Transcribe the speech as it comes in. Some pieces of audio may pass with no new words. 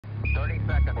30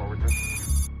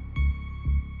 seconds.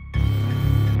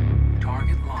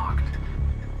 Target locked.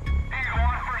 Eagle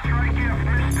 1 for strike in.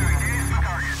 Finish to engage the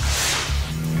target.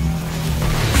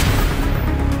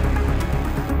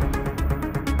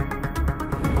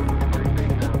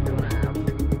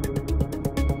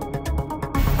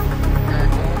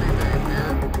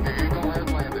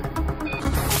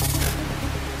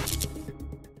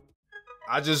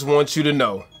 I just want you to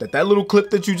know that that little clip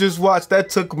that you just watched, that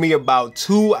took me about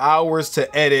 2 hours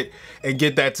to edit and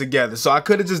get that together. So I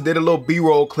could have just did a little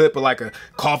B-roll clip of like a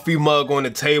coffee mug on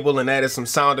the table and added some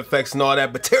sound effects and all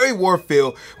that. But Terry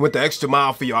Warfield went the extra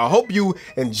mile for y'all. I hope you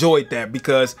enjoyed that,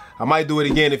 because I might do it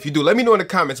again. If you do, let me know in the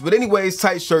comments. But anyways,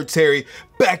 Tight Shirt Terry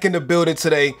back in the building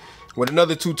today with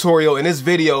another tutorial. In this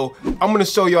video, I'm gonna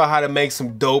show y'all how to make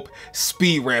some dope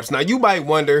speed ramps. Now you might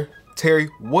wonder, Terry,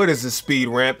 what is a speed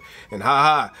ramp? And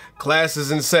haha, class is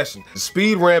in session. The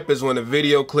speed ramp is when a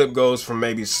video clip goes from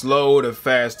maybe slow to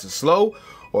slow,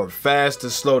 or fast to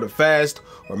slow to fast,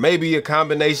 or maybe a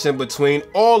combination between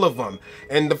all of them.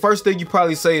 And the first thing you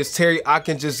probably say is, Terry, I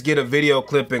can just get a video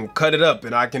clip and cut it up,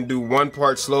 and I can do one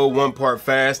part slow, one part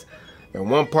fast,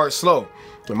 and one part slow.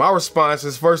 And my response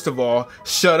is, first of all,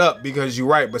 shut up, because you're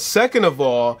right. But second of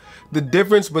all, the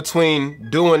difference between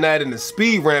doing that and the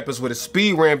speed ramp is, with a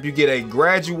speed ramp, you get a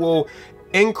gradual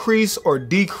increase or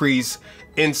decrease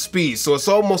in speed. So it's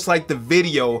almost like the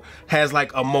video has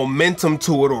like a momentum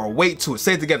to it, or a weight to it.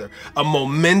 Say it together, a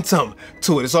momentum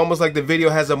to it. It's almost like the video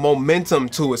has a momentum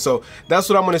to it. So that's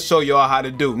what I'm gonna show y'all how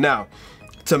to do. Now,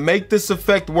 to make this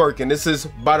effect work, and this is,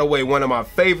 by the way, one of my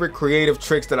favorite creative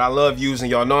tricks that I love using.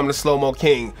 Y'all know I'm the slow-mo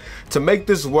king. To make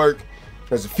this work,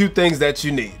 there's a few things that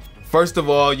you need. First of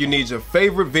all, you need your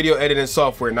favorite video editing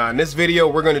software. Now, in this video,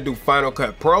 we're gonna do Final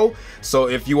Cut Pro. So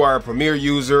if you are a Premiere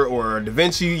user, or a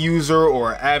DaVinci user,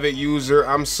 or an Avid user,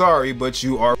 I'm sorry, but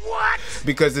you are what?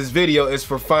 Because this video is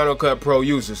for Final Cut Pro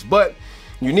users. But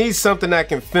you need something that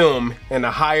can film in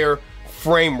a higher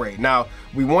frame rate. Now,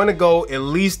 we want to go at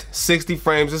least 60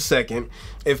 frames a second.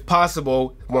 If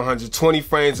possible, 120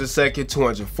 frames a second,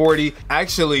 240.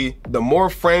 Actually, the more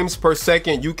frames per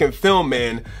second you can film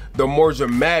in, the more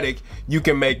dramatic you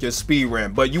can make your speed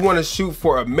ramp. But you want to shoot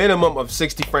for a minimum of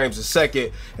 60 frames a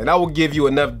second, and I will give you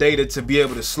enough data to be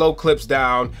able to slow clips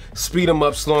down, speed them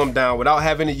up, slow them down, without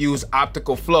having to use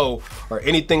optical flow or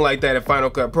anything like that in Final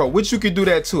Cut Pro, which you could do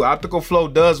that too. Optical flow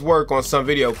does work on some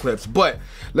video clips. But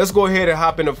let's go ahead and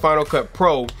hop into Final Cut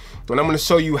Pro, and I'm gonna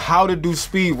show you how to do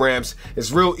speed ramps.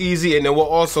 It's real easy, and then we'll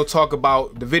also talk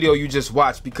about the video you just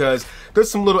watched, because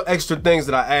there's some little extra things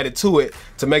that I added to it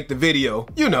to make the video,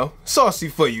 you know, saucy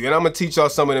for you. And I'm gonna teach y'all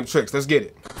some of them tricks. Let's get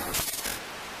it.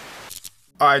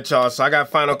 All right, y'all, so I got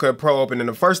Final Cut Pro open, and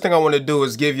the first thing I wanna do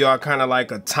is give y'all kind of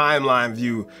like a timeline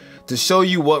view to show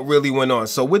you what really went on.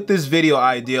 So with this video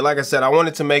idea, like I said, I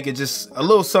wanted to make it just a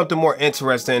little something more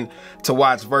interesting to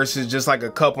watch versus just like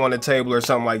a cup on the table or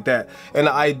something like that. And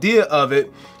the idea of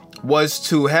it was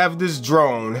to have this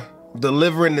drone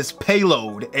delivering this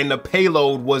payload, and the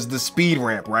payload was the speed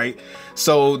ramp, right?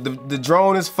 So the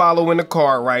drone is following the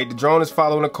car, right? The drone is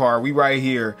following the car, we right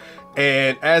here.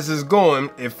 And as it's going,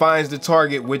 it finds the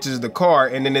target, which is the car,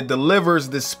 and then it delivers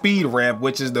the speed ramp,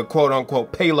 which is the quote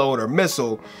unquote payload or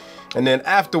missile. And then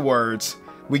afterwards,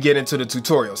 we get into the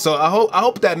tutorial. So I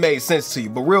hope that made sense to you.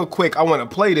 But real quick, I want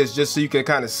to play this just so you can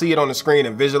kind of see it on the screen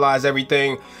and visualize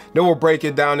everything. Then we'll break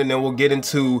it down, and then we'll get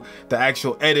into the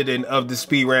actual editing of the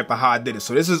speed ramp and how I did it.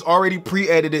 So this is already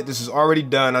pre-edited. This is already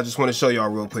done. I just want to show y'all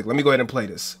real quick. Let me go ahead and play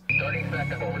this. 30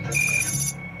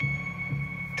 seconds.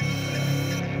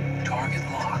 Target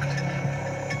locked.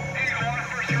 Eagle 1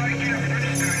 for strike in.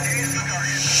 Finish to engage the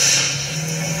target.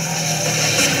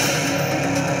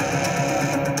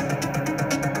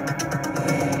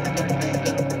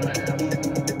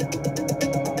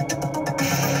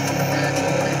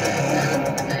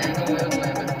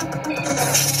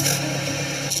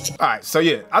 All right, so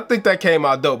yeah, I think that came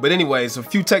out dope. But anyways, a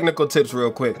few technical tips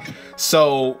real quick.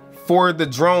 So for the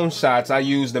drone shots, I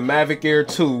used the Mavic Air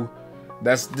 2.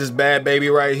 That's this bad baby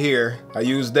right here. I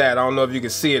used that. I don't know if you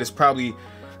can see it. It's probably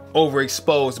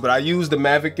overexposed, but I used the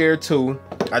Mavic Air 2.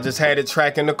 I just had it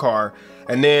tracking the car.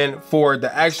 And then for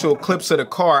the actual clips of the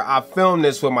car, I filmed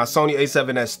this with my Sony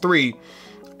a7S III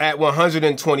at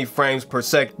 120 frames per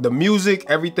second. The music,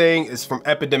 everything is from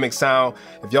Epidemic Sound.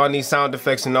 If y'all need sound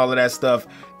effects and all of that stuff,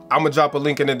 I'm gonna drop a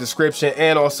link in the description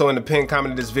and also in the pinned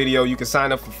comment of this video. You can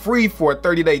sign up for free for a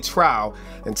 30-day trial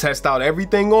and test out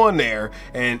everything on there,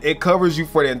 and it covers you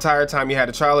for the entire time you had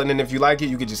a trial. And then if you like it,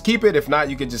 you can just keep it. If not,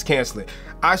 you can just cancel it.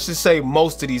 I should say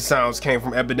most of these sounds came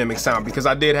from Epidemic Sound, because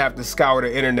I did have to scour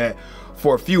the internet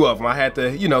for a few of them. I had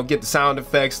to, you know, get the sound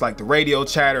effects like the radio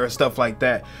chatter and stuff like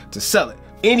that to sell it.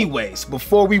 Anyways,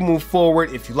 before we move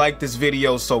forward, if you like this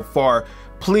video so far,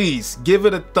 please give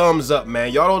it a thumbs up,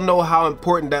 man. Y'all don't know how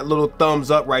important that little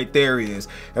thumbs up right there is.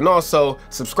 And also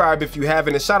subscribe if you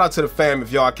haven't, and shout out to the fam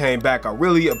if y'all came back. I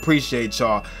really appreciate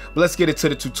y'all. But let's get into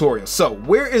the tutorial. So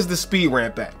where is the speed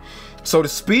ramp at? So the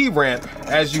speed ramp,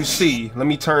 as you see, let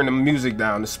me turn the music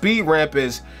down. The speed ramp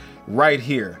is right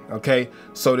here, okay?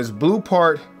 So this blue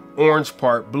part, orange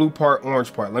part, blue part,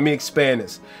 orange part. Let me expand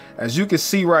this. As you can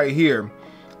see right here,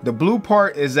 the blue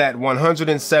part is at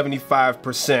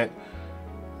 175%.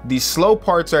 The slow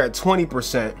parts are at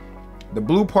 20%. The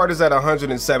blue part is at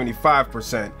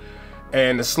 175%.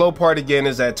 And the slow part again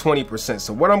is at 20%.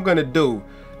 So what I'm gonna do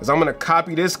is I'm gonna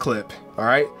copy this clip, all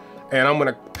right? And I'm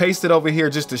gonna paste it over here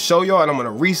just to show y'all, and I'm gonna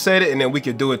reset it, and then we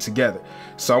can do it together.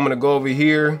 So I'm gonna go over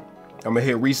here, I'm gonna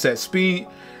hit reset speed.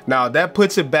 Now that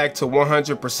puts it back to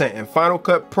 100%. In Final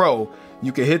Cut Pro,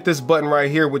 you can hit this button right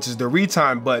here, which is the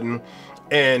retime button,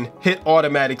 and hit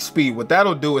automatic speed. What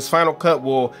that'll do is Final Cut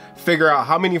will figure out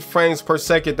how many frames per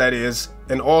second that is,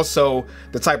 and also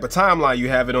the type of timeline you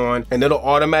have it on, and it'll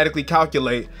automatically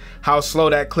calculate how slow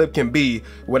that clip can be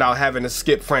without having to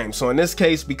skip frames. So in this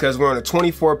case, because we're on a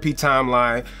 24p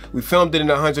timeline, we filmed it in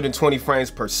 120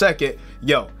 frames per second,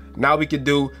 now we can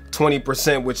do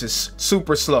 20%, which is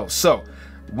super slow. So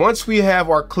once we have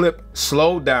our clip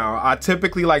slowed down, I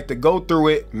typically like to go through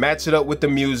it, match it up with the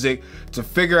music to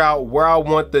figure out where I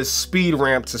want the speed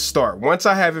ramp to start. Once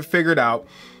I have it figured out,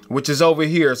 which is over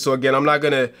here, so again, I'm not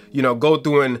gonna, go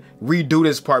through and redo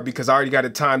this part because I already got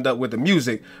it timed up with the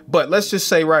music, but let's just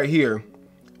say right here,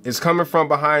 it's coming from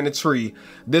behind the tree.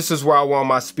 This is where I want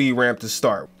my speed ramp to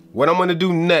start. What I'm gonna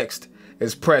do next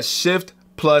is press Shift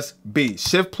plus B.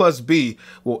 Shift plus B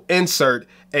will insert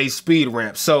a speed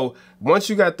ramp. So once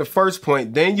you got the first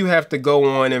point, then you have to go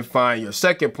on and find your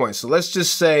second point. So let's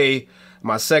just say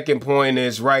my second point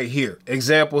is right here.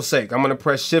 Example's sake, I'm gonna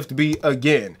press Shift B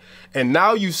again. And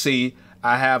now you see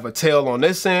I have a tail on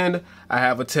this end, I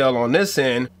have a tail on this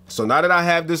end. So now that I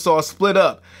have this all split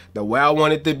up, the way I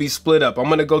want it to be split up, I'm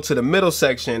gonna go to the middle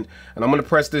section and I'm gonna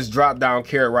press this drop down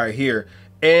caret right here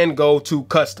and go to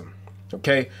custom.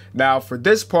 Okay, now for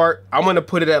this part, I'm gonna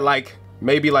put it at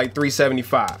maybe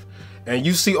 375. And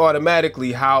you see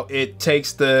automatically how it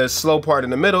takes the slow part in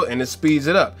the middle and it speeds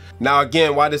it up. Now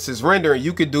again, while this is rendering,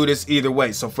 you could do this either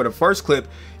way. So for the first clip,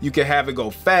 you can have it go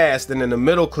fast, and then the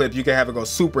middle clip, you can have it go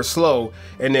super slow,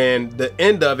 and then the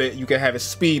end of it, you can have it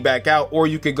speed back out, or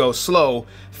you could go slow,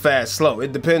 fast, slow.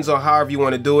 It depends on however you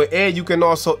want to do it. And you can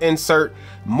also insert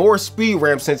more speed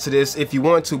ramps into this if you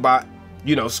want to by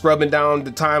scrubbing down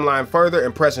the timeline further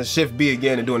and pressing Shift B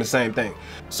again and doing the same thing.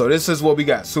 So this is what we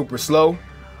got: super slow.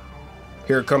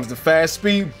 Here comes the fast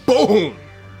speed, boom,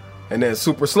 and then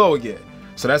super slow again.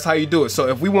 So that's how you do it. So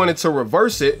if we wanted to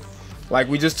reverse it, like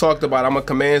we just talked about, I'm gonna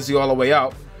Command Z all the way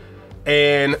out,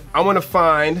 and I'm gonna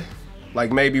find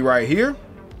maybe right here,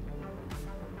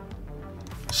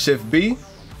 Shift B,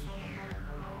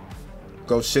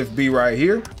 go Shift B right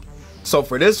here. So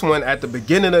for this one, at the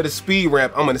beginning of the speed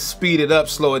ramp, I'm gonna speed it up,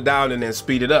 slow it down, and then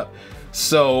speed it up.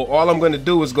 So all I'm gonna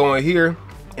do is go in here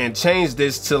and change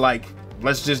this to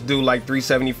let's just do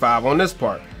 375 on this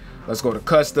part. Let's go to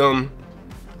custom,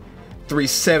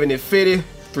 370, 50,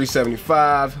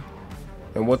 375,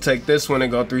 and we'll take this one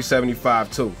and go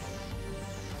 375 too.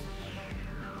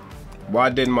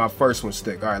 Why didn't my first one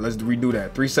stick? All right, let's redo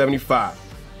that, 375.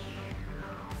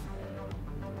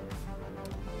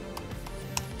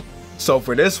 So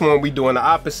for this one, we doing the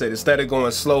opposite. Instead of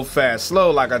going slow, fast, slow,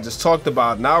 like I just talked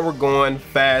about, now we're going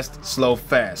fast, slow,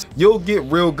 fast. You'll get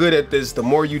real good at this the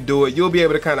more you do it. You'll be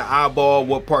able to kind of eyeball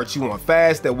what parts you want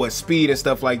fast, at what speed and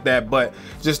stuff like that. But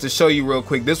just to show you real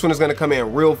quick, this one is gonna come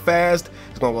in real fast,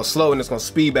 it's gonna go slow, and it's gonna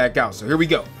speed back out. So here we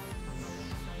go.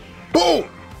 Boom!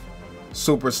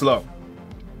 Super slow.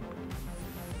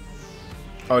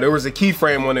 Oh, there was a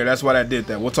keyframe on there, that's why I did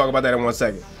that. We'll talk about that in 1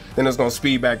 second. Then it's gonna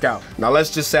speed back out. Now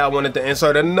let's just say I wanted to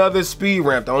insert another speed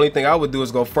ramp. The only thing I would do is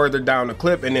go further down the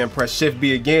clip and then press Shift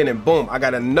B again, and boom, I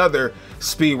got another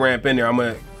speed ramp in there. I'm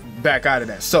gonna back out of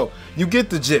that. So you get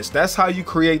the gist. That's how you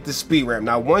create the speed ramp.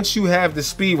 Now once you have the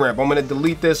speed ramp, I'm gonna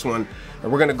delete this one and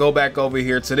we're gonna go back over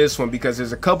here to this one, because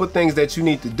there's a couple things that you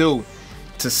need to do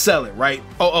to sell it, right?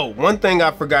 One thing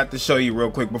I forgot to show you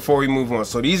real quick before we move on.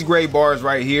 So these gray bars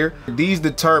right here, these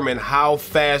determine how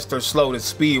fast or slow the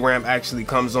speed ramp actually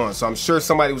comes on. So I'm sure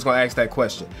somebody was gonna ask that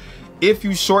question. If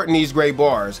you shorten these gray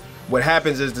bars, what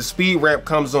happens is the speed ramp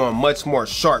comes on much more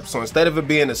sharp. So instead of it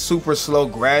being a super slow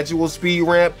gradual speed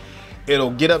ramp,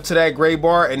 it'll get up to that gray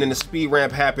bar and then the speed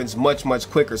ramp happens much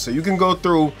quicker. So you can go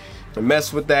through and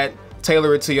mess with that,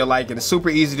 tailor it to your liking. It's super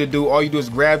easy to do. All you do is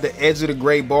grab the edge of the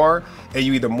gray bar and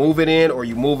you either move it in or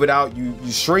you move it out. You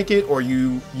shrink it or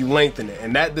you lengthen it,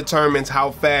 and that determines how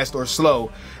fast or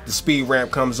slow the speed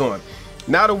ramp comes on.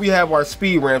 Now that we have our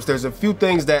speed ramps, there's a few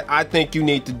things that I think you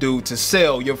need to do to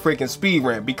sell your freaking speed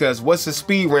ramp, because what's a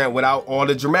speed ramp without all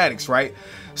the dramatics, right?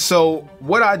 So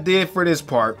what I did for this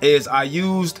part is I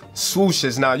used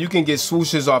swooshes. Now you can get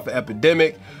swooshes off of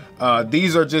Epidemic.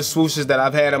 These are just swooshes that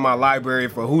I've had in my library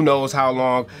for who knows how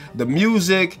long. The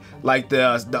music, like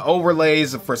the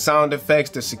overlays for sound effects,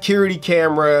 the security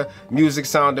camera, music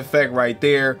sound effect right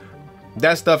there,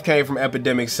 that stuff came from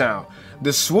Epidemic Sound.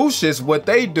 The swooshes, what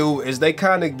they do is they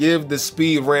kind of give the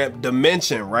speed ramp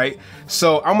dimension, right?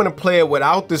 So I'm gonna play it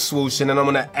without the swoosh and then I'm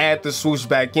gonna add the swoosh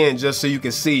back in just so you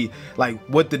can see like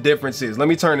what the difference is. Let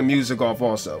me turn the music off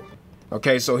also.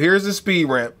 Okay, so here's the speed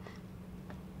ramp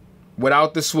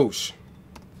without the swoosh.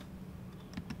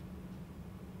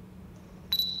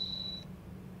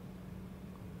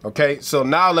 Okay, so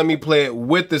now let me play it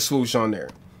with the swoosh on there.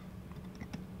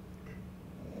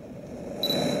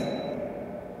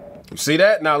 See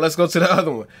that? Now let's go to the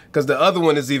other one, because the other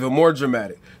one is even more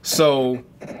dramatic. So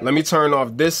let me turn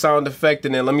off this sound effect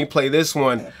and then let me play this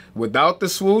one without the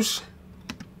swoosh.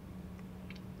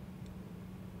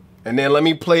 And then let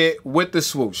me play it with the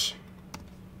swoosh.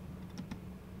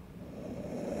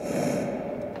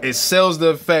 It sells the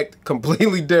effect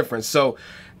completely different. So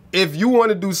if you want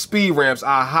to do speed ramps,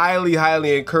 I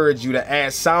highly encourage you to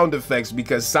add sound effects,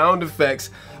 because sound effects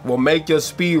will make your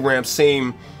speed ramp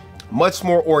seem much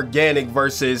more organic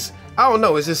versus, I don't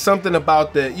know, it's just something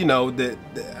about the, you know,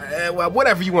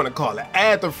 whatever you want to call it.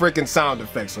 Add the freaking sound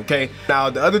effects, okay? Now,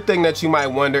 the other thing that you might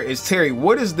wonder is, Terry,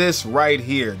 what is this right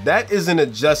here? That is an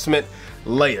adjustment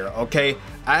layer, okay?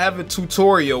 I have a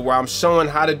tutorial where I'm showing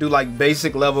how to do like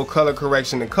basic level color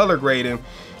correction and color grading.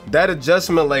 That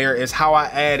adjustment layer is how I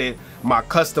added my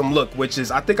custom look, which is,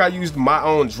 I think I used my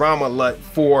own drama LUT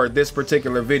for this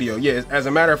particular video. Yeah, as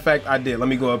a matter of fact, I did. Let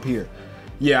me go up here.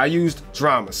 Yeah, I used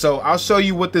drama. So I'll show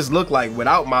you what this looked like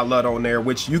without my LUT on there,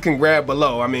 which you can grab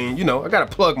below. I mean, you know, I gotta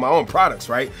plug my own products,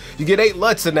 right? You get 8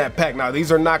 LUTs in that pack. Now,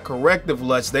 these are not corrective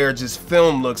LUTs. They are just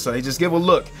film looks, so they just give a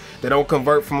look. They don't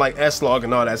convert from like S-Log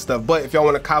and all that stuff. But if y'all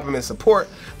wanna compliment support,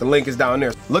 the link is down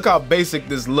there. Look how basic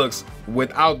this looks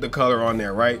without the color on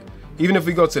there, right? Even if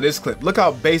we go to this clip, look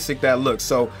how basic that looks.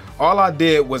 So all I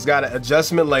did was got an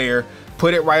adjustment layer,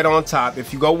 put it right on top.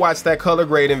 If you go watch that color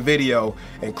grading video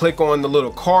and click on the little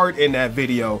card in that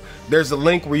video, there's a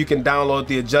link where you can download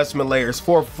the adjustment layers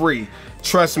for free.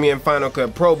 Trust me in Final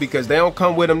Cut Pro, because they don't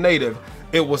come with them native.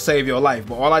 It will save your life.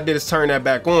 But all I did is turn that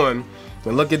back on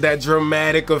and look at that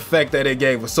dramatic effect that it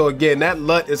gave us. So again, that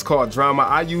LUT is called Drama.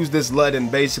 I use this LUT in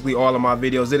basically all of my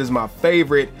videos. It is my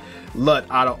favorite LUT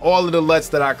out of all of the LUTs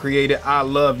that I created. I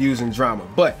love using Drama.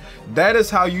 But that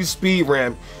is how you speed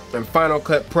ramp in Final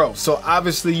Cut Pro. So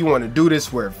obviously you want to do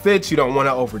this where it fits. You don't want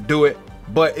to overdo it.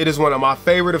 But it is one of my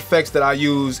favorite effects that I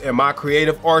use in my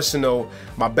creative arsenal,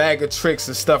 my bag of tricks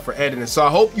and stuff for editing. So I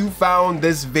hope you found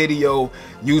this video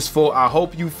useful. I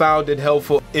hope you found it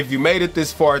helpful. If you made it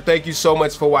this far, thank you so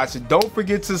much for watching. Don't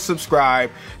forget to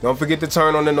subscribe. Don't forget to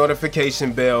turn on the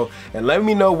notification bell. And let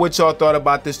me know what y'all thought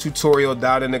about this tutorial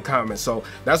down in the comments. So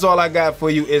that's all I got for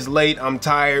you. It's late. I'm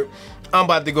tired. I'm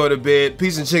about to go to bed.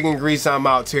 Peace and chicken grease. I'm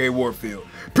out. Terry Warfield.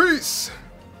 Peace.